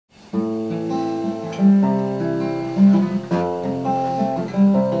Oh,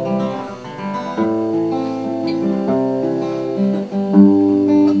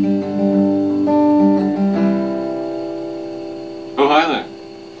 hi there.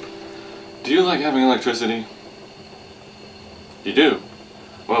 Do you like having electricity? You do?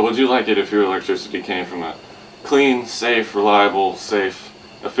 Well, would you like it if your electricity came from a clean, safe, reliable, safe,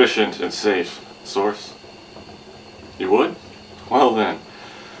 efficient, and safe source? You would? Well then,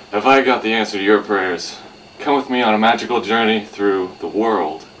 have I got the answer to your prayers? Come with me on a magical journey through the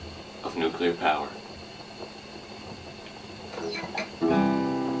world of nuclear power.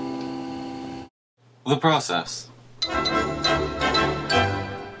 The process.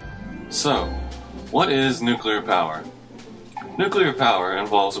 So, what is nuclear power? Nuclear power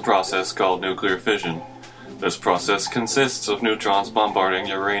involves a process called nuclear fission. This process consists of neutrons bombarding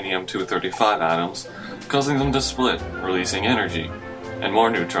uranium-235 atoms, causing them to split, releasing energy, and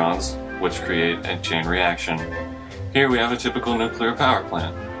more neutrons, which create a chain reaction. Here we have a typical nuclear power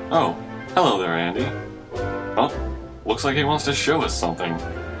plant. Oh, hello there, Andy. Oh, looks like he wants to show us something.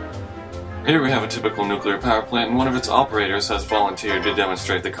 Here we have a typical nuclear power plant, and one of its operators has volunteered to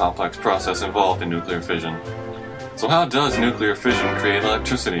demonstrate the complex process involved in nuclear fission. So how does nuclear fission create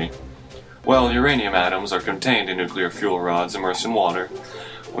electricity? Well, uranium atoms are contained in nuclear fuel rods immersed in water.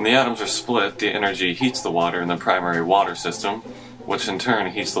 When the atoms are split, the energy heats the water in the primary water system, which in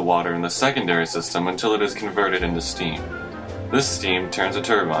turn heats the water in the secondary system until it is converted into steam. This steam turns a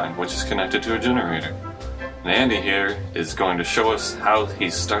turbine, which is connected to a generator. And Andy here is going to show us how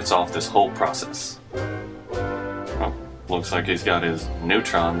he starts off this whole process. Well, looks like he's got his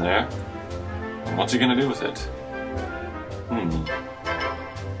neutron there. What's he gonna do with it?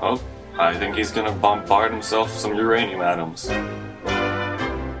 Oh, I think he's gonna bombard himself with some uranium atoms.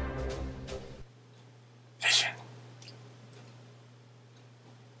 Fission.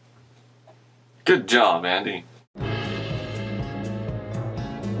 Good job, Andy.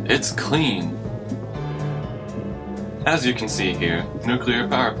 It's clean. As you can see here, nuclear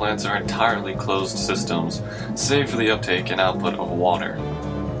power plants are entirely closed systems, save for the uptake and output of water.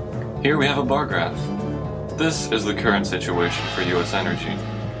 Here we have a bar graph. This is the current situation for US energy,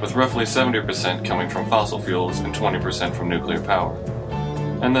 with roughly 70% coming from fossil fuels and 20% from nuclear power.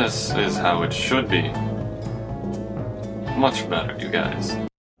 And this is how it should be. Much better, you guys.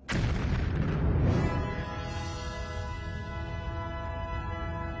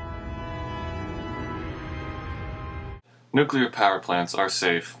 Nuclear power plants are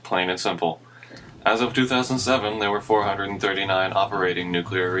safe, plain and simple. As of 2007, there were 439 operating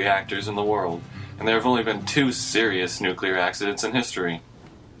nuclear reactors in the world, and there have only been 2 serious nuclear accidents in history.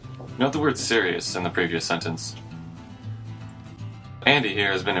 Note the word serious in the previous sentence. Andy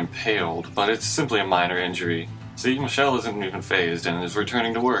here has been impaled, but it's simply a minor injury. See, Michelle isn't even phased and is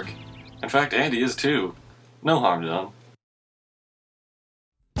returning to work. In fact, Andy is too. No harm done.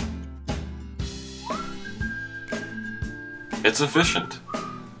 It's efficient.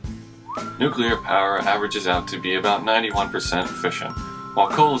 Nuclear power averages out to be about 91% efficient, while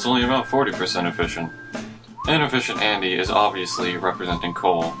coal is only about 40% efficient. Inefficient Andy is obviously representing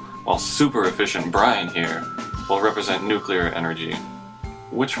coal, while super efficient Brian here will represent nuclear energy.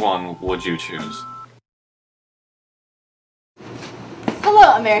 Which one would you choose?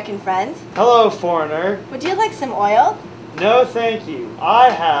 Hello, American friend. Hello, foreigner. Would you like some oil? No, thank you. I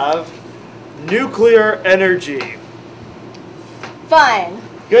have nuclear energy. Fine.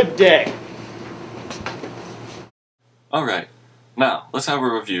 Good day. Alright, now let's have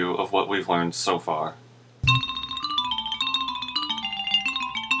a review of what we've learned so far.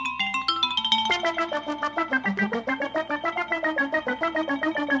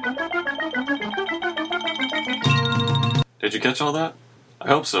 Did you catch all that? I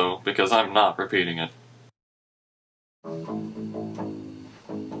hope so, because I'm not repeating it.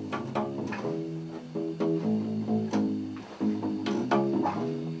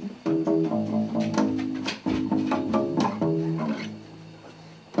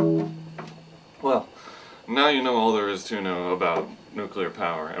 Well, now you know all there is to know about nuclear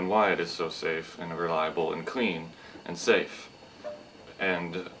power and why it is so safe and reliable and clean and safe.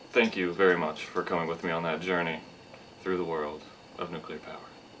 And thank you very much for coming with me on that journey through the world of nuclear power.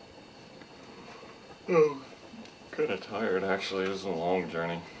 Oh, kinda tired actually, it was a long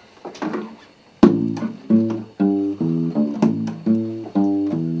journey.